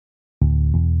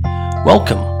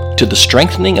Welcome to the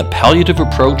Strengthening a Palliative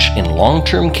Approach in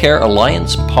Long-Term Care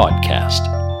Alliance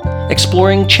podcast,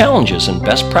 exploring challenges and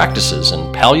best practices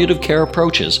in palliative care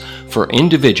approaches for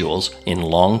individuals in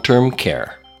long-term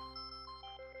care.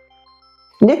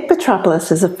 Nick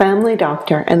Petropolis is a family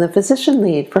doctor and the physician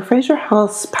lead for Fraser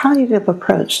Health's palliative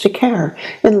approach to care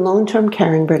in long-term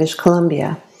care in British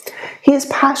Columbia. He is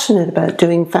passionate about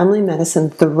doing family medicine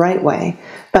the right way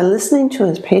by listening to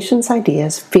his patients'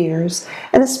 ideas, fears,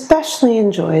 and especially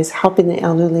enjoys helping the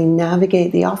elderly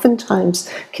navigate the oftentimes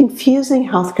confusing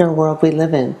healthcare world we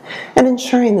live in and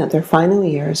ensuring that their final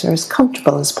years are as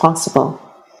comfortable as possible.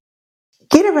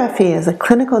 Gita Rafiee is a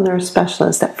clinical nurse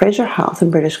specialist at Fraser Health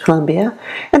in British Columbia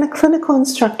and a clinical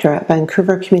instructor at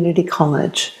Vancouver Community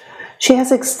College. She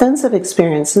has extensive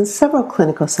experience in several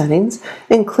clinical settings,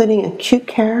 including acute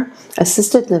care,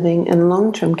 assisted living, and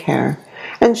long-term care,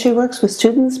 and she works with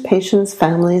students, patients,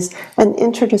 families, and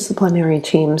interdisciplinary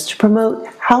teams to promote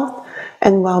health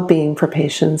and well-being for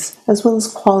patients, as well as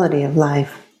quality of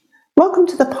life. Welcome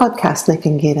to the podcast, Nick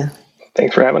and Gita.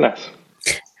 Thanks for having us.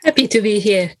 Happy to be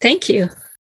here. Thank you.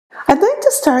 I'd like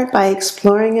to start by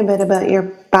exploring a bit about your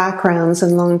backgrounds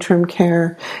in long-term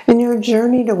care and your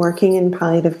journey to working in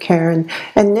palliative care.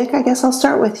 And Nick, I guess I'll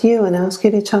start with you and ask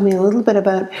you to tell me a little bit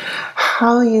about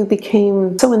how you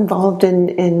became so involved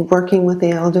in working with the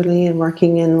elderly and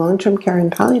working in long-term care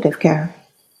and palliative care.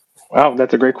 Wow,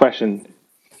 that's a great question.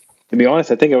 To be honest,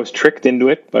 I think I was tricked into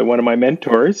it by one of my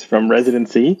mentors from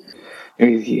residency.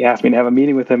 He asked me to have a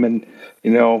meeting with him, and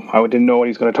I didn't know what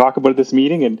he was going to talk about at this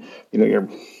meeting, and you're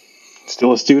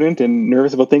still a student and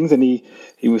nervous about things, and he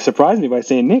was surprised me by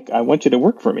saying, "Nick, I want you to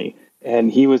work for me."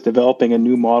 And he was developing a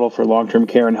new model for long-term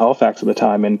care in Halifax at the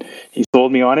time, and he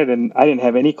sold me on it, and I didn't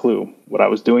have any clue what I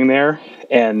was doing there,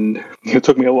 and it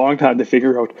took me a long time to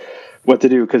figure out what to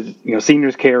do, because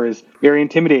seniors care is very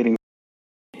intimidating.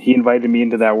 He invited me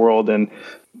into that world and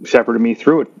shepherded me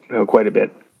through it quite a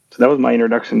bit. So that was my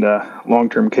introduction to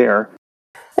long-term care.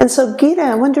 And so, Gita,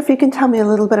 I wonder if you can tell me a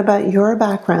little bit about your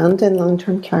background in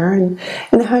long-term care and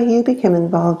how you became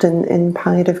involved in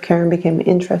palliative care and became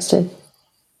interested.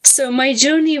 So my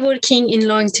journey working in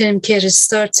long-term care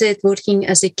started working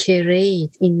as a care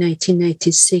aide in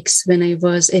 1996 when I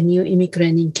was a new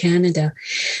immigrant in Canada.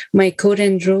 My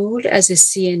current role as a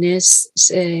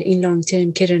CNS in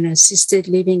long-term care and assisted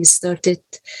living started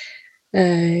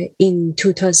in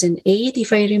 2008,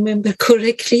 if I remember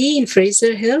correctly, in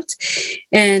Fraser Health.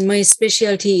 And my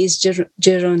specialty is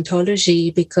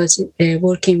gerontology because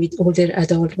working with older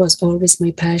adults was always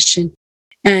my passion,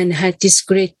 and had this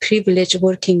great privilege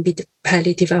working with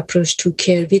palliative approach to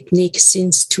care with Nick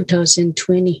since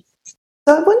 2020.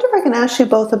 So I wonder if I can ask you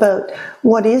both about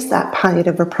what is that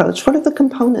palliative approach? What are the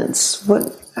components?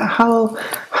 How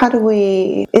do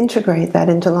we integrate that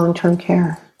into long-term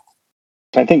care?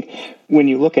 I think when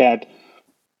you look at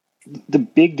the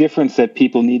big difference that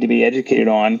people need to be educated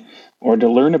on or to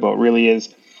learn about really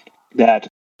is that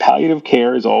palliative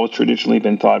care has always traditionally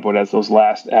been thought about as those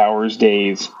last hours,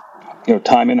 days,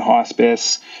 time in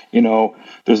hospice,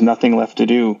 there's nothing left to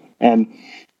do. And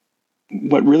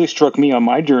what really struck me on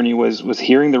my journey was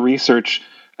hearing the research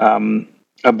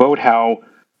about how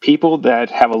people that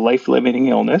have a life-limiting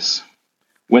illness,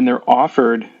 when they're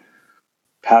offered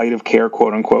palliative care,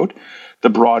 quote unquote, the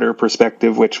broader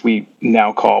perspective, which we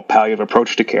now call palliative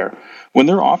approach to care, when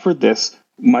they're offered this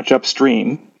much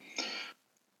upstream,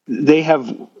 they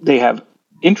have,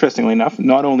 interestingly enough,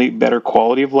 not only better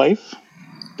quality of life,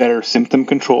 better symptom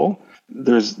control,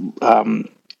 there's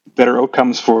better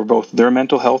outcomes for both their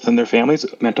mental health and their family's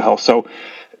mental health. So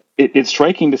it's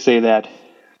striking to say that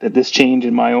this change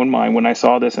in my own mind when I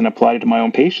saw this and applied it to my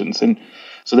own patients. And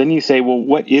so then you say, well,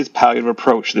 what is palliative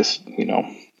approach? This,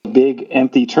 big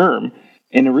empty term.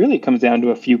 And it really comes down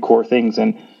to a few core things.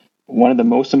 And one of the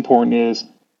most important is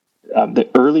the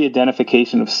early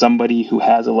identification of somebody who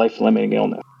has a life-limiting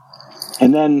illness.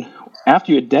 And then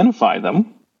after you identify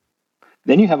them,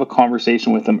 then you have a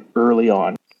conversation with them early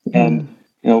on. And,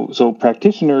 so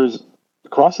practitioners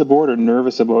across the board are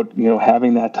nervous about,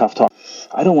 having that tough talk.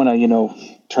 I don't want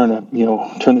to,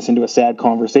 turn this into a sad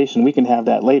conversation. We can have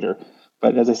that later.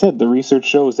 But as I said, the research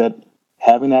shows that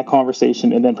having that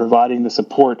conversation and then providing the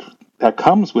support that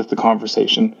comes with the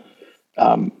conversation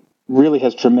really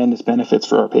has tremendous benefits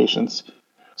for our patients.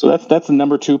 So that's the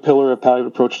number 2 pillar of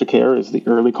palliative approach to care is the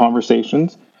early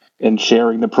conversations and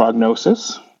sharing the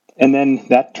prognosis. And then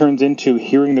that turns into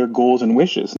hearing their goals and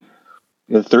wishes.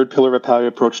 The third pillar of a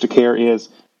palliative approach to care is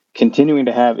continuing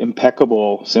to have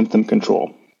impeccable symptom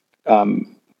control,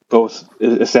 both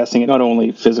assessing not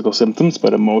only physical symptoms,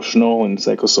 but emotional and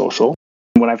psychosocial.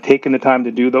 When I've taken the time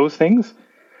to do those things,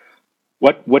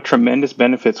 what tremendous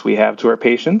benefits we have to our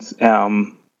patients,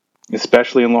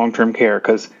 especially in long-term care,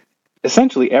 because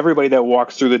essentially everybody that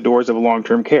walks through the doors of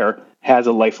long-term care has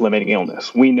a life-limiting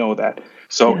illness. We know that.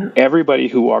 So everybody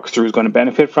who walks through is going to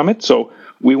benefit from it. So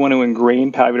we want to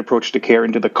ingrain palliative approach to care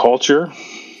into the culture,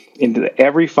 into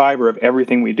every fiber of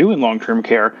everything we do in long-term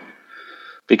care,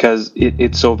 because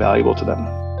it's so valuable to them.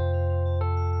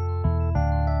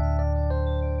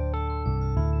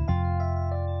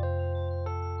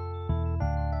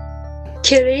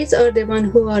 Care aides are the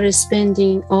ones who are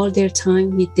spending all their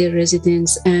time with their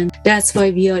residents, and that's why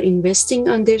we are investing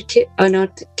on our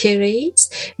care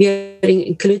aides. We are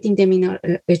including them in our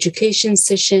education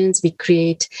sessions. We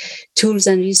create tools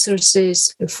and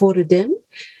resources for them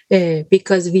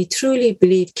because we truly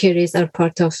believe care aides are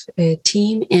part of a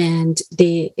team, and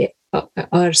they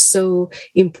are so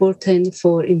important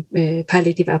for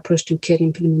palliative approach to care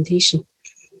implementation.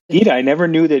 Gita, I never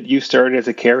knew that you started as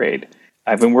a care aide.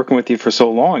 I've been working with you for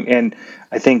so long, and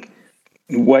I think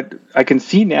what I can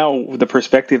see now, the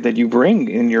perspective that you bring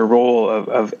in your role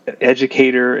of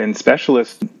educator and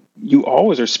specialist, you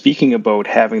always are speaking about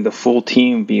having the full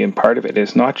team being part of it.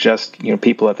 It's not just,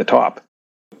 people at the top.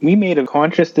 We made a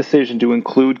conscious decision to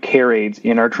include care aides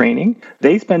in our training.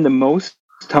 They spend the most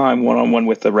time one-on-one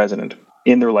with the resident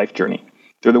in their life journey.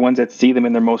 They're the ones that see them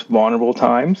in their most vulnerable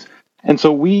times. And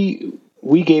so we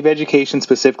gave education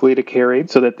specifically to care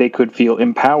aides so that they could feel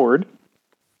empowered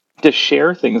to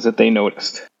share things that they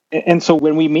noticed. And so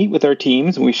when we meet with our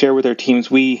teams and we share with our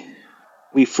teams, we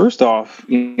first off,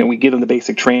 we give them the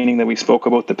basic training that we spoke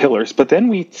about, the pillars, but then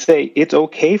we say it's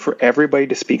okay for everybody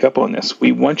to speak up on this.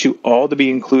 We want you all to be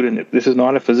included in it. This is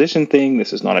not a physician thing.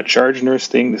 This is not a charge nurse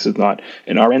thing. This is not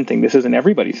an RN thing. This is an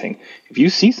everybody thing. If you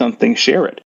see something, share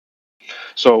it.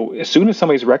 So as soon as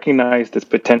somebody's recognized as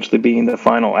potentially being the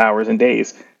final hours and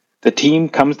days, the team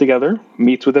comes together,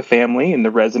 meets with the family and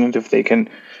the resident if they can,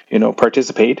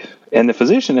 participate, and the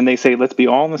physician, and they say, let's be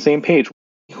all on the same page.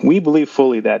 We believe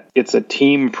fully that it's a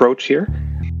team approach here.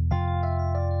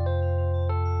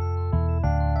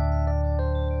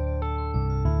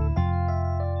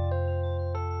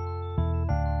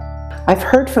 I've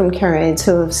heard from care aides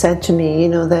who have said to me,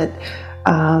 that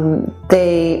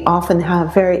they often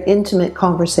have very intimate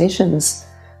conversations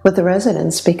with the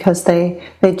residents because they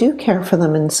do care for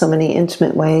them in so many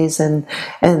intimate ways, and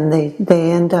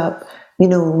they end up,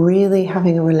 really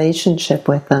having a relationship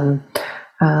with them.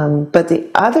 But the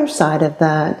other side of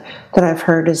that I've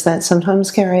heard is that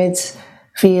sometimes care aides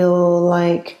feel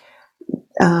like,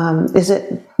 is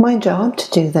it my job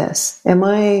to do this? Am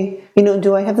I,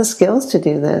 do I have the skills to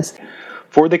do this?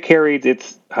 For the care aides,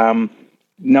 it's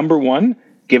number one,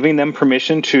 giving them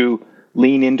permission to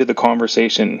lean into the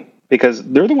conversation, because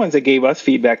they're the ones that gave us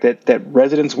feedback that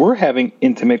residents were having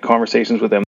intimate conversations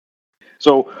with them.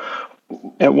 So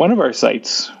at one of our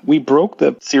sites, we broke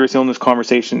the serious illness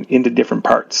conversation into different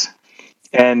parts.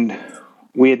 And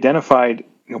we identified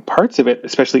parts of it,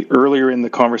 especially earlier in the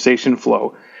conversation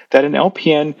flow, that an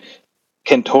LPN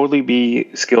can totally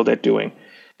be skilled at doing.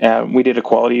 We did a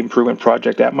quality improvement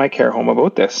project at my care home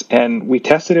about this, and we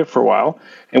tested it for a while,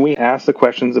 and we asked the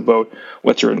questions about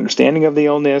what's your understanding of the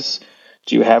illness?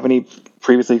 Do you have any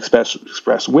previously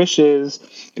expressed wishes?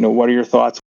 What are your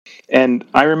thoughts? And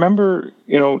I remember,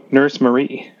 Nurse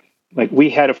Marie, we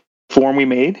had a form we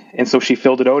made, and so she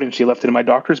filled it out and she left it in my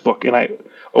doctor's book. And I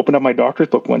opened up my doctor's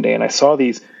book one day and I saw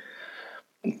these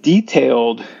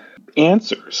detailed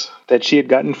answers that she had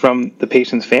gotten from the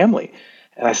patient's family.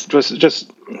 And I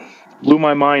just blew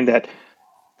my mind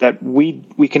that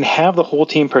we can have the whole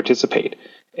team participate.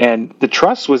 And the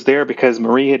trust was there because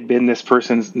Marie had been this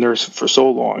person's nurse for so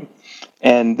long.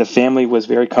 And the family was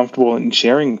very comfortable in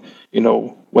sharing,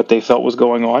 what they felt was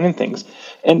going on and things.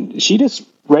 And she just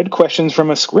read questions from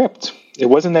a script. It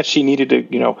wasn't that she needed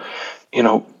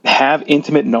to, have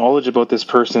intimate knowledge about this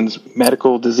person's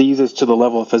medical diseases to the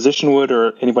level a physician would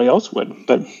or anybody else would.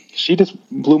 But she just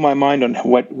blew my mind on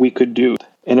what we could do.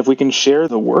 And if we can share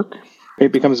the work,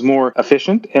 it becomes more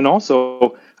efficient. And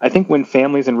also, I think when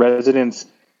families and residents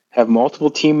have multiple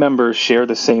team members share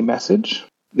the same message,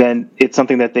 then it's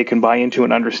something that they can buy into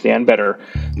and understand better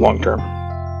long term.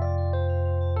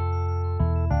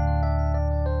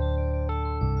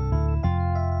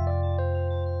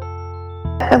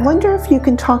 I wonder if you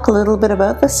can talk a little bit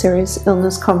about the Serious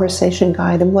Illness Conversation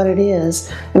Guide and what it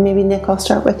is. And maybe, Nick, I'll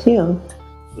start with you.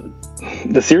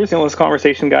 The Serious Illness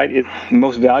Conversation Guide is the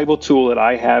most valuable tool that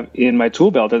I have in my tool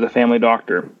belt as a family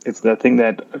doctor. It's the thing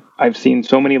that I've seen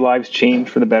so many lives change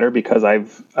for the better because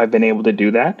I've been able to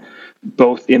do that,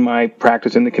 both in my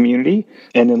practice in the community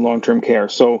and in long-term care.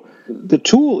 So the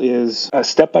tool is a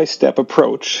step-by-step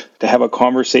approach to have a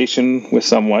conversation with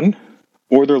someone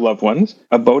or their loved ones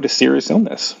about a serious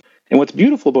illness. And what's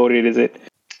beautiful about it is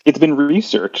it's been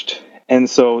researched. And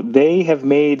so they have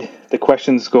made the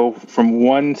questions go from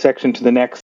one section to the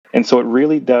next. And so it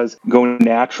really does go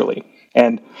naturally.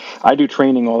 And I do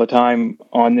training all the time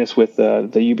on this with the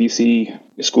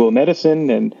UBC School of Medicine.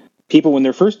 And people, when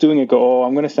they're first doing it, go, oh,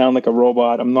 I'm going to sound like a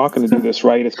robot. I'm not going to do this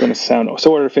right. It's going to sound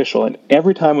so artificial. And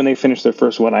every time when they finish their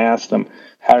first one, I ask them,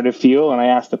 how did it feel? And I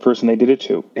ask the person they did it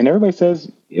to. And everybody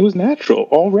says it was natural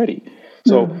already.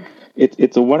 So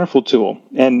it's a wonderful tool.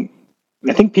 And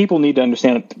I think people need to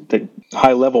understand at the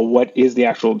high level what is the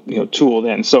actual tool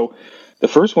then. So the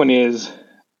first one is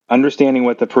understanding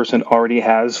what the person already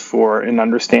has for an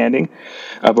understanding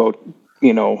about,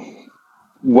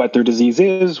 what their disease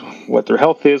is, what their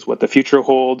health is, what the future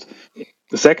holds.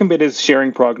 The second bit is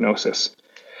sharing prognosis.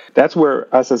 That's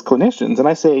where us as clinicians, and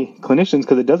I say clinicians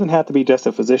because it doesn't have to be just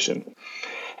a physician.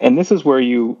 And this is where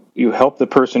you help the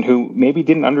person who maybe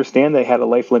didn't understand they had a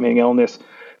life-limiting illness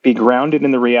be grounded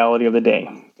in the reality of the day.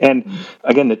 And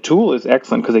again, the tool is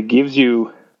excellent because it gives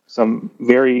you some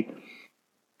very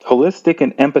holistic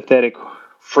and empathetic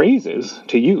phrases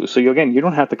to use. So you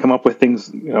don't have to come up with things,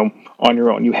 on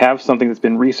your own. You have something that's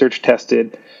been research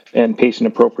tested and patient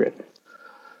appropriate.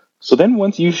 So then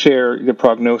once you share your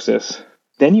prognosis,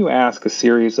 then you ask a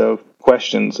series of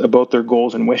questions about their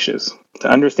goals and wishes to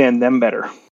understand them better.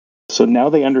 So now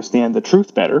they understand the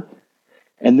truth better.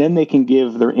 And then they can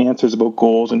give their answers about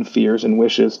goals and fears and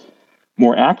wishes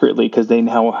more accurately because they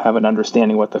now have an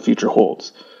understanding what the future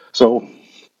holds. So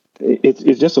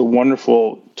it's just a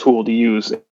wonderful tool to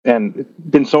use and it's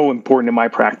been so important in my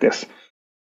practice.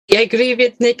 I agree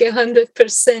with Nick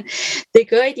 100%. The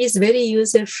guide is very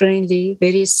user-friendly,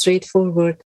 very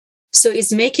straightforward. So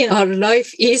it's making our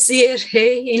life easier,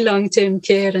 in long-term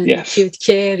care and acute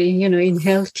care, in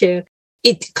healthcare.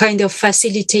 It kind of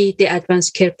facilitates the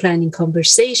advanced care planning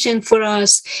conversation for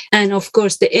us. And of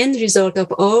course, the end result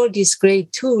of all these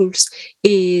great tools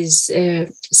is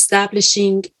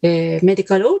establishing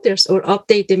medical orders or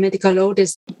update the medical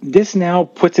orders. This now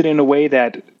puts it in a way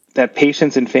that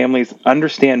patients and families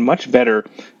understand much better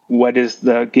what is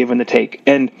the give and the take.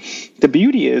 And the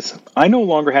beauty is I no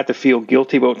longer have to feel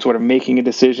guilty about sort of making a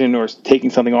decision or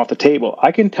taking something off the table.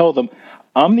 I can tell them,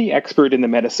 I'm the expert in the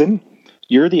medicine.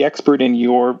 You're the expert in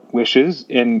your wishes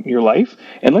in your life,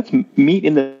 and let's meet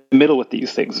in the middle with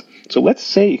these things. So let's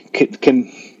say,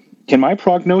 can my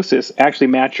prognosis actually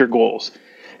match your goals?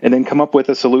 And then come up with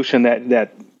a solution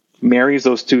that marries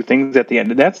those two things at the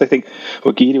end. And that's, I think,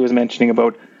 what Gita was mentioning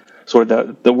about sort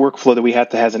of the workflow that we have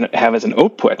to have as an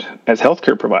output as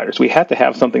healthcare providers. We have to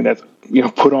have something that's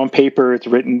put on paper, it's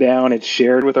written down, it's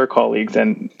shared with our colleagues,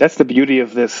 and that's the beauty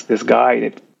of this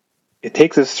guide. It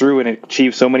takes us through and it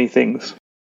achieves so many things.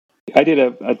 I did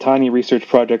a tiny research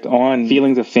project on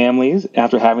feelings of families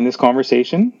after having this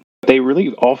conversation. They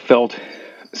really all felt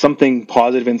something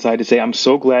positive inside to say, I'm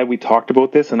so glad we talked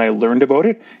about this and I learned about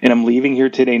it, and I'm leaving here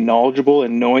today knowledgeable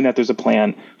and knowing that there's a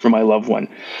plan for my loved one.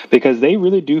 Because they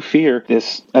really do fear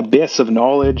this abyss of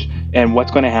knowledge and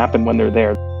what's going to happen when they're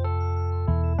there.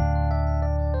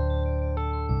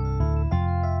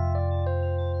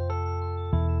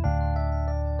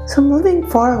 So moving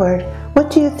forward,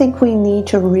 what do you think we need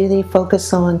to really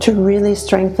focus on to really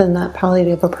strengthen that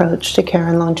palliative approach to care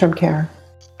and long-term care?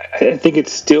 I think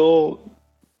it's still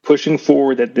pushing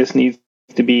forward that this needs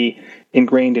to be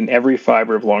ingrained in every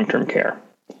fiber of long-term care.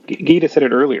 Gita said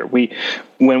it earlier.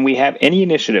 When we have any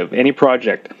initiative, any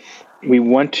project, we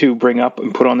want to bring up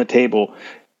and put on the table,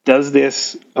 does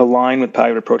this align with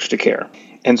palliative approach to care?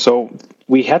 And so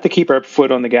we have to keep our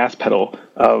foot on the gas pedal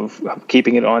of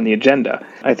keeping it on the agenda.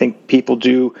 I think people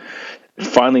do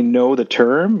finally know the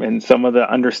term and some of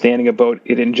the understanding about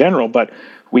it in general, but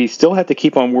we still have to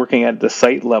keep on working at the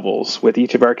site levels with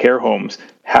each of our care homes.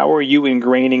 How are you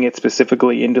ingraining it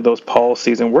specifically into those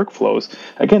policies and workflows,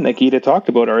 again, that Gita talked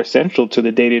about, are essential to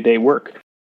the day-to-day work?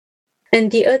 And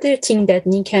the other thing that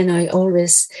Nick and I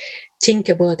always think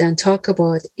about and talk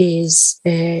about is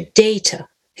data.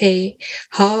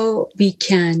 How we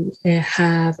can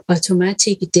have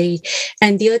automatic data.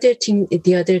 And the other thing,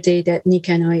 the other day that Nick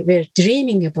and I were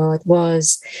dreaming about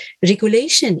was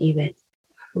regulation even.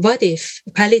 what if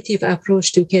palliative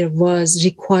approach to care was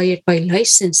required by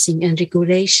licensing and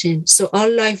regulation? So our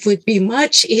life would be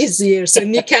much easier. So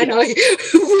Nick and I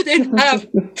wouldn't have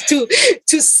to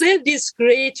sell this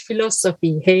great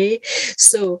philosophy. Hey,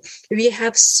 so we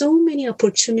have so many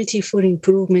opportunity for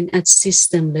improvement at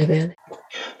system level.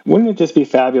 Wouldn't it just be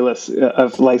fabulous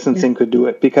if licensing could do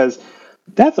it? Because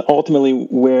that's ultimately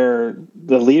where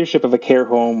the leadership of a care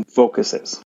home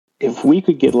focuses. If we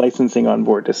could get licensing on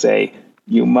board to say,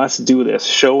 you must do this,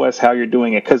 show us how you're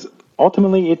doing it, because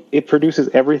ultimately it produces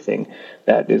everything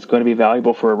that is going to be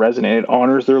valuable for a resident. It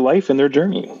honors their life and their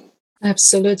journey.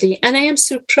 Absolutely. And I am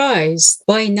surprised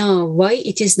why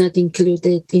it is not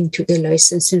included into the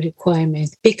licensing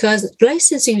requirement, because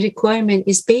licensing requirement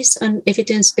is based on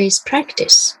evidence-based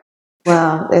practice.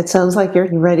 Wow, it sounds like you're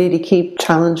ready to keep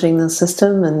challenging the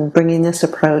system and bringing this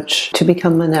approach to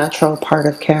become a natural part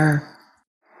of care.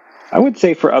 I would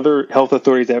say for other health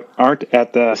authorities that aren't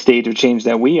at the stage of change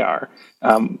that we are,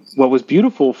 what was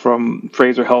beautiful from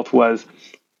Fraser Health was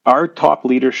our top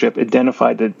leadership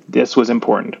identified that this was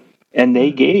important. And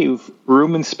they gave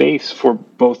room and space for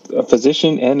both a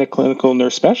physician and a clinical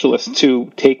nurse specialist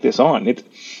to take this on.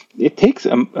 It takes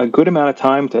a good amount of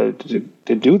time to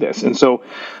do this. And so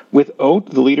without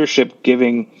the leadership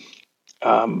giving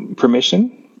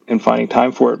permission and finding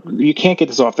time for it, you can't get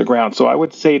this off the ground. So I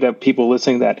would say to people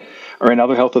listening that are in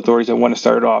other health authorities that want to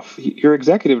start it off, your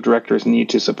executive directors need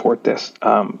to support this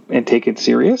and take it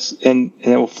serious, and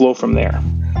it will flow from there.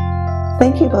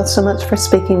 Thank you both so much for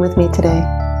speaking with me today.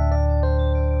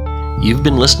 You've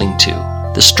been listening to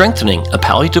the Strengthening a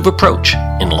Palliative Approach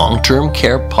in Long-Term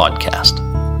Care podcast.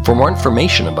 For more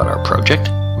information about our project,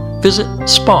 visit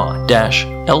spa-ltc.ca.